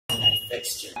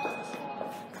fixture.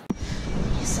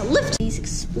 Yes, a lift is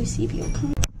exclusive.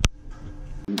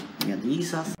 Yeah,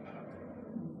 these are.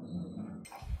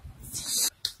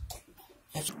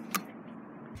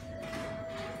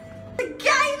 The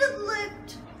gated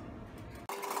lift.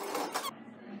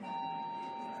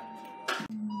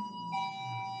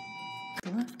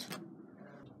 Lift.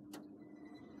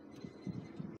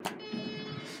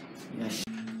 Yes.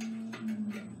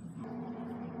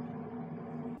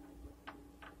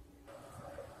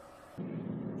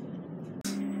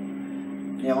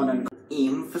 Yeah, I want to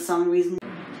aim for some reason.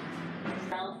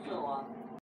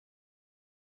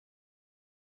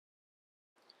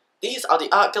 These are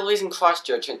the art galleries in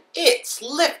Christchurch, and it's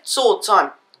lift sort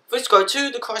time. Let's go to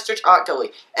the Christchurch Art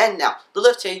Gallery. And now, the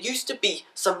lift here used to be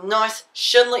some nice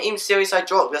Schindler M series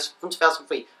hydraulic lifts from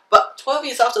 2003. But 12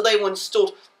 years after they were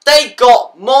installed, they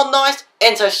got modernized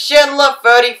into Schindler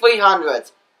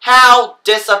 3300s. How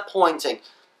disappointing.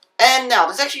 And now,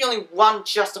 there's actually only one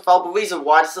justifiable reason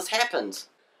why this has happened.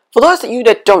 For those of you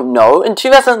that don't know, in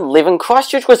 2011,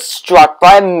 Christchurch was struck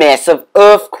by a massive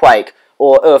earthquake,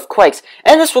 or earthquakes,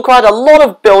 and this required a lot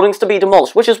of buildings to be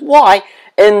demolished, which is why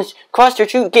in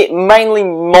Christchurch you get mainly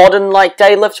modern like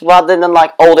day lifts rather than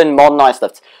like old and modernized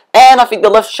lifts. And I think the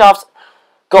lift shafts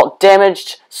got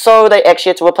damaged, so they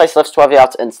actually had to replace lifts 12 years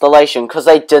after installation because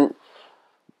it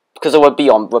would be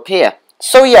beyond repair.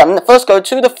 So yeah, first go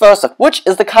to the first lift, which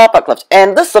is the car park lift.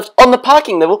 And this lift, on the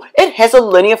parking level, it has a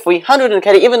linear 300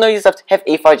 indicator, even though these lifts have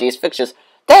FIGS fixtures.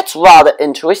 That's rather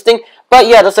interesting, but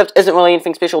yeah, this lift isn't really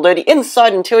anything special though. The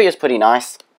inside interior is pretty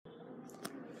nice.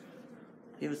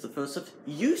 Here was the first lift.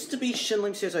 Used to be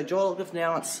Schindler series hydraulic lift,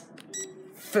 now it's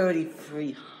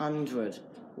 3300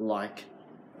 like.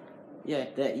 Yeah,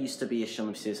 that used to be a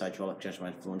Schindler series hydraulic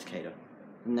judgment flow indicator.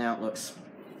 Now it looks...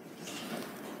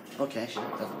 okay, actually,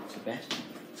 it doesn't look too bad.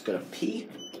 It's got a P.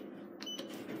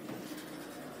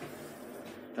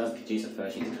 Doesn't produce a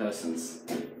 13 persons.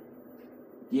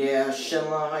 Yeah,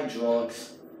 Schindler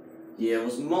hydraulics. Yeah, it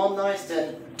was modernized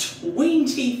in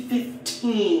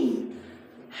 2015.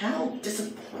 How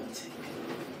disappointing.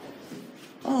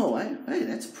 Oh, hey,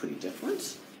 that's pretty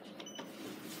different.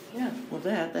 Yeah, well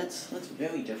that's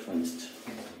very different, to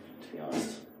be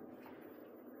honest.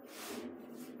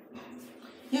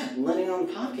 Yeah, linear on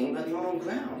parking, but not on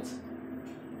ground.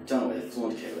 Don't know where the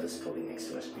floor indicator is, probably next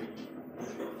to it.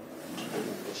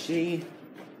 Gee.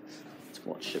 Let's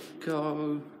watch it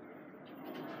go.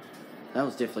 That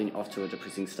was definitely off to a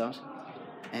depressing start.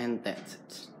 And that's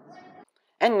it.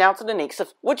 And now to the next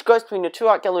lift, which goes between the two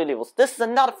art gallery levels. This is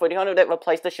another 300 that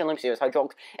replaced the Schindler series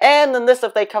hydraulics. And in this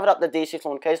lift they covered up the DC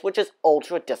floor case, which is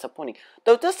ultra disappointing.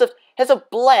 Though this lift has a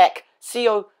black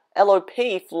COLOP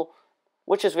floor,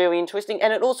 which is very interesting,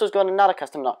 and it also has got another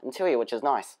custom interior, which is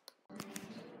nice.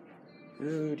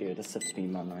 Oh dear, this lift's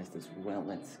been modernized as well.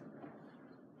 That's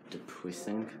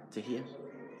depressing to hear.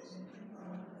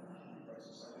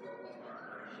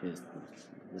 Here's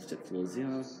listed floor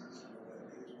 0.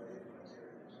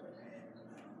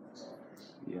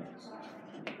 Yeah.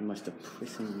 The most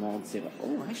depressing mod 0.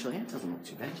 Oh, actually, that doesn't look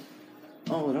too bad.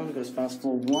 Oh, it only goes past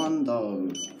floor 1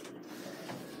 though.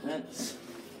 That's...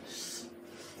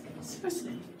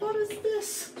 seriously, what is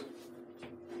this?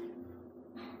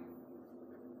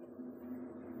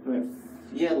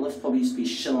 Yeah, the lift probably used to be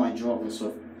Schindler hydraulic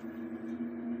sort of.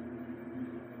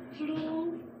 Floor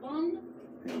 1.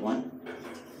 Yeah, 1.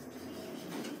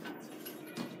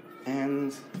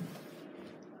 And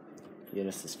yeah,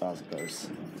 that's as far as it goes.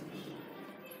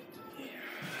 Yeah.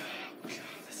 God,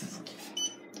 this is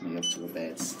getting off to a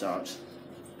bad start.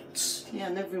 Yeah,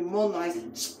 never been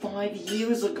modernized 5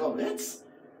 years ago. That's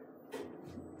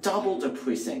double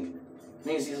depressing.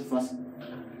 Maybe see some for us.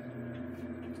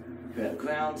 We're at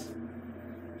ground.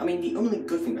 I mean, the only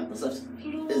good thing about this lift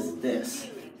is this.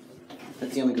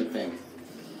 That's the only good thing.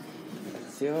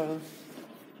 0.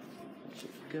 Let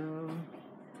it go.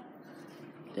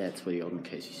 That's where the olden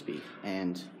case used to be.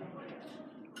 And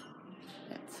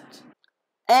that's it.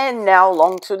 And now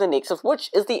along to the next lift, which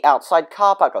is the outside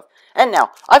car park lift. And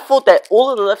now, I thought that all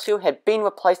of the lifts here had been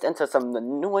replaced into some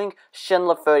annoying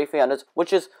Schindler 3300s,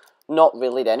 which is not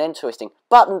really that interesting.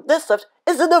 But this lift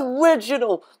is an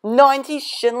original 90s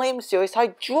Schindler M series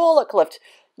hydraulic lift.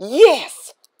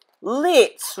 Yes!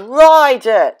 Let's ride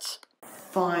it!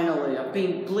 Finally, I've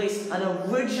been blessed an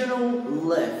original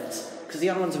lift. Because the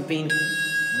other ones have been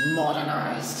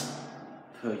modernized,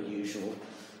 per usual.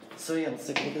 So yeah, let's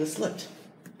take a look at this lift.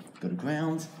 Go to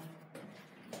ground.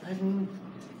 I haven't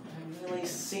really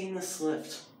seen this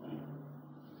lift.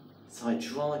 It's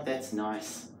hydraulic, that's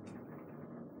nice.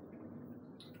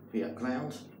 We got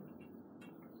ground.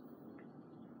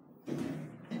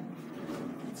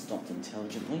 Let's stopped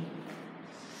intelligently.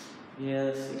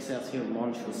 Yeah, 6 hours here on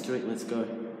Montreal Street, let's go.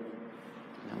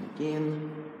 Down again.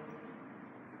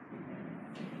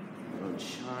 Road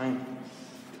shine.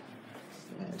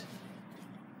 Bad.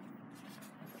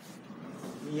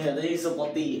 Yeah, these are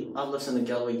what the uplifts in the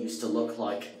gallery used to look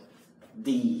like.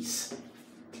 These.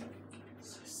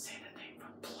 So sad that they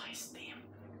replaced them.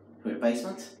 We're at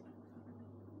basement.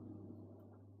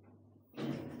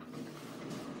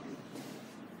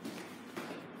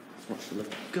 Let's watch the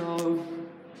lift go.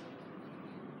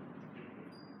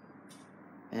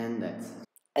 And that's it.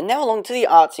 And now along to the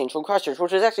Art Central Christchurch,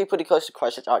 which is actually pretty close to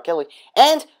Christchurch Art Gallery.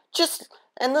 And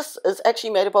this is actually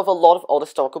made up of a lot of old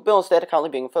historical buildings that are currently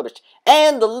being refurbished.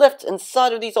 And the lift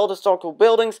inside of these old historical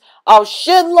buildings are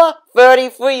Schindler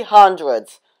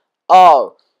 3300s.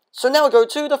 Oh. So now we go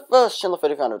to the first Schindler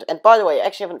 3300. And by the way, I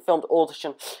actually haven't filmed all the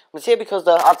Schindler ones here because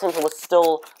the Art Central was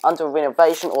still under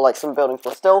renovation, or like some buildings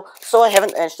were still. So I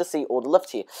haven't managed to see all the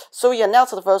lifts here. So yeah, now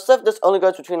to the first lift. This only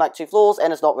goes between like 2 floors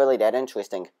and it's not really that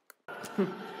interesting.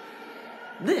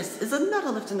 This is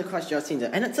another lift in the Christchurch Centre,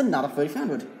 and it's another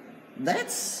 3500.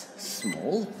 That's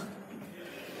small.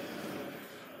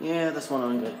 Yeah, this one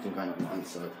only goes to ground one,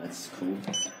 so that's cool.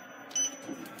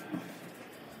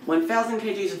 1,000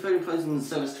 kgs of food and clothes in the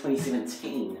service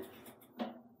 2017.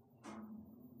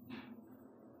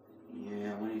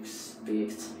 Yeah, what do you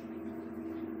expect?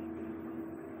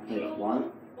 Here,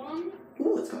 one.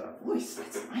 Ooh, it's got a voice.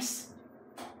 That's nice.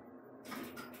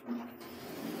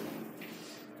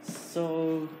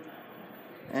 So,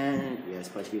 and yeah, it's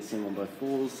supposed to be assembled by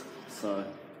falls, so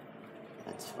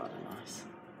that's rather nice.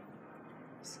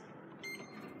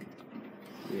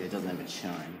 Yeah, it doesn't have a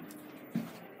chime.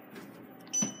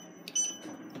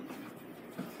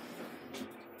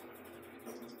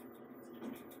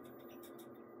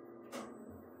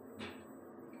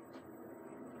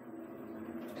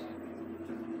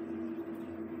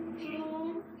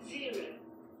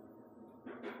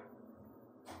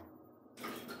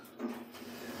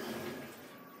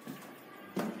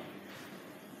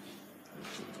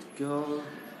 Go.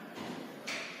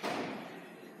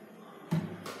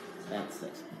 That's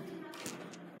it.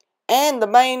 And the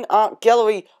main art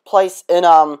gallery place in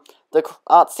the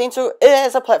art centre, it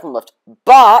has a platform lift,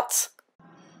 but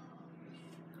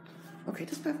okay,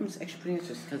 this platform is actually pretty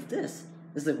interesting because this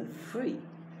is level 3.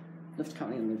 Lift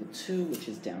currently on level 2, which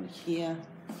is down here.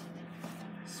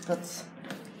 Splits.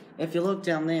 If you look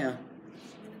down there,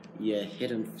 yeah,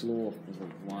 hidden floor level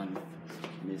 1.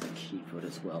 And there's a key for it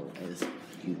as well, as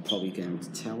you're probably going to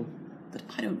tell. But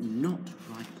I don't not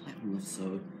ride platform lift,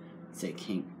 so I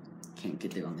can't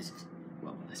get there on this.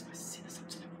 Well, I suppose set us up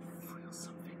to level 3 or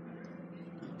something.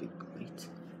 That'd be great.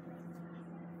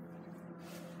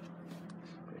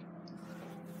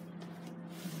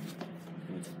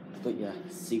 But yeah,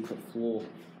 secret floor.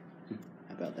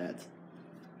 How about that?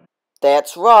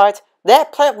 That's right.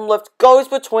 That platform lift goes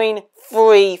between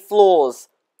 3 floors.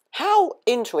 How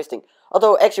interesting.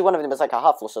 Although, actually, one of them is like a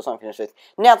half floor, so it's not finished with.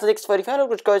 Now to the next 3500,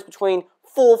 which goes between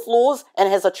 4 floors and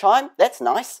has a chime. That's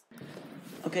nice.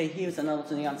 Okay, here's another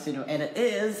to the Art Centre, and it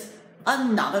is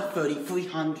another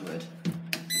 3300.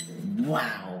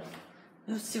 Wow.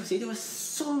 No, seriously, there were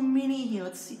so many here.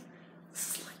 It's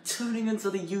like turning into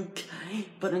the UK,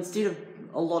 but instead of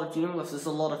a lot of general lifts, there's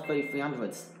a lot of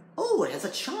 3300s. Oh, it has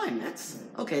a chime. That's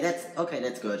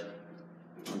good.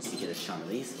 I'll just get a chime of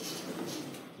these.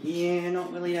 Yeah,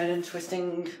 not really that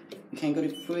interesting. You can't go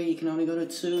to 3, you can only go to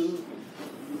 2.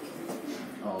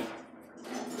 Oh.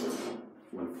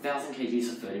 1,000 kgs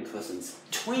for 13 persons.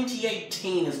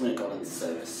 2018 is when it got into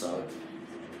service, so.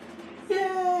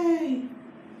 Yay!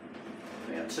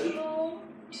 We have 2.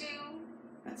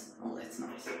 That's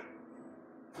nice. So,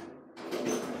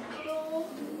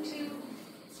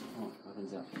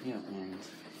 opens up here and.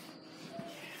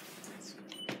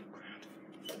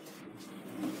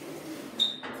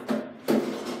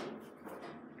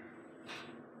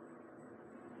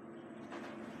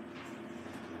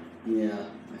 Yeah,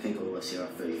 I think all of us here are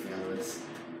 3300s. This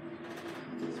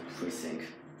is precinct.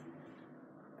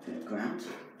 Ground.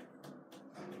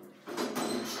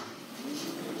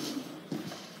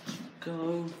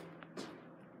 Go.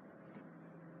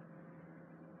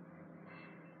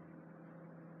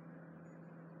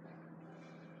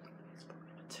 It's probably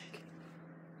gonna take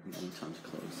a long time to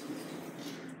close.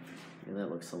 Yeah, that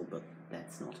looks old, but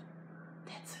that's not.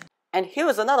 That's it. And here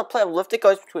is another platform lift that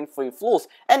goes between 3 floors.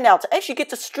 And now, to actually get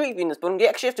to street view in this building, you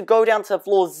actually have to go down to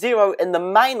floor 0 in the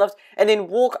main lift, and then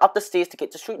walk up the stairs to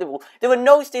get to street level. There were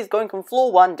no stairs going from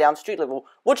floor 1 down to street level,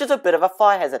 which is a bit of a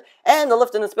fire hazard. And the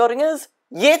lift in this building is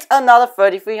yet another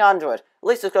 3300. At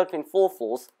least it's got between 4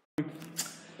 floors.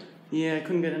 Yeah, I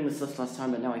couldn't get in this lift last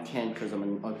time, but now I can because I'm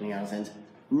in opening hours and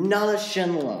another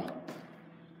Schindler.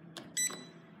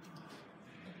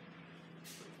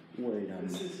 Wait a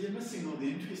minute. You're missing all the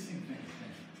interesting things.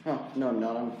 Oh, no, I'm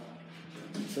not.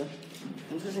 So,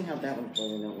 interesting how that one's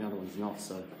blowing out, the other one's not,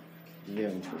 so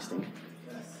very interesting.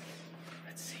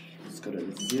 Let's see, let's go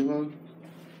to 0.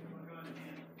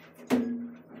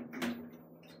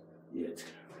 Yeah, it's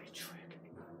gonna retrack.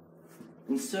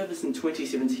 In service in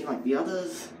 2017 like the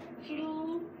others.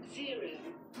 Floor 0.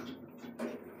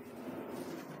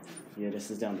 Yeah,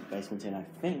 this is down the basement, and I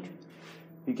think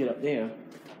you get up there.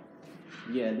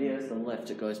 Yeah, there's the lift.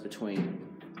 It goes between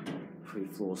 3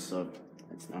 floors, so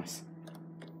that's nice.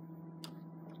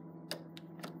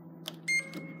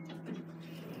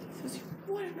 So,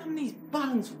 why do none of these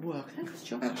buttons work? That just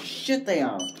show how shit they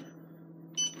are.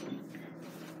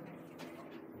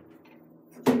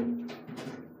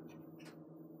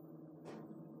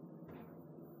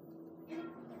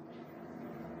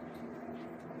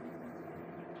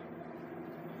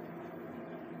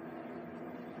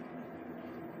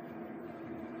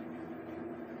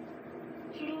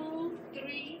 Floor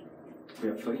 3.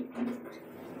 Yeah, 3.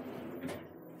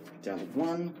 Down to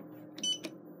 1.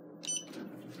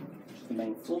 The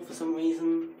main floor for some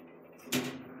reason.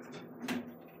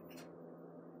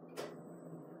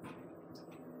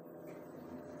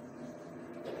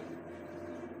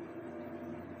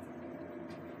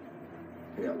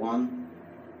 We got 1.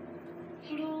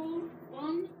 Floor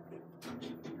 1.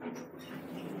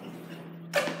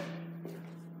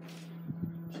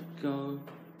 Go.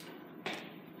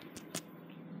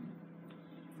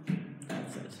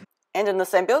 And in the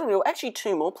same building, there were actually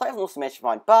 2 more platforms to match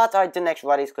find, but I didn't actually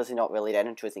write these because they're not really that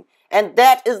interesting. And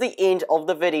that is the end of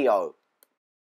the video.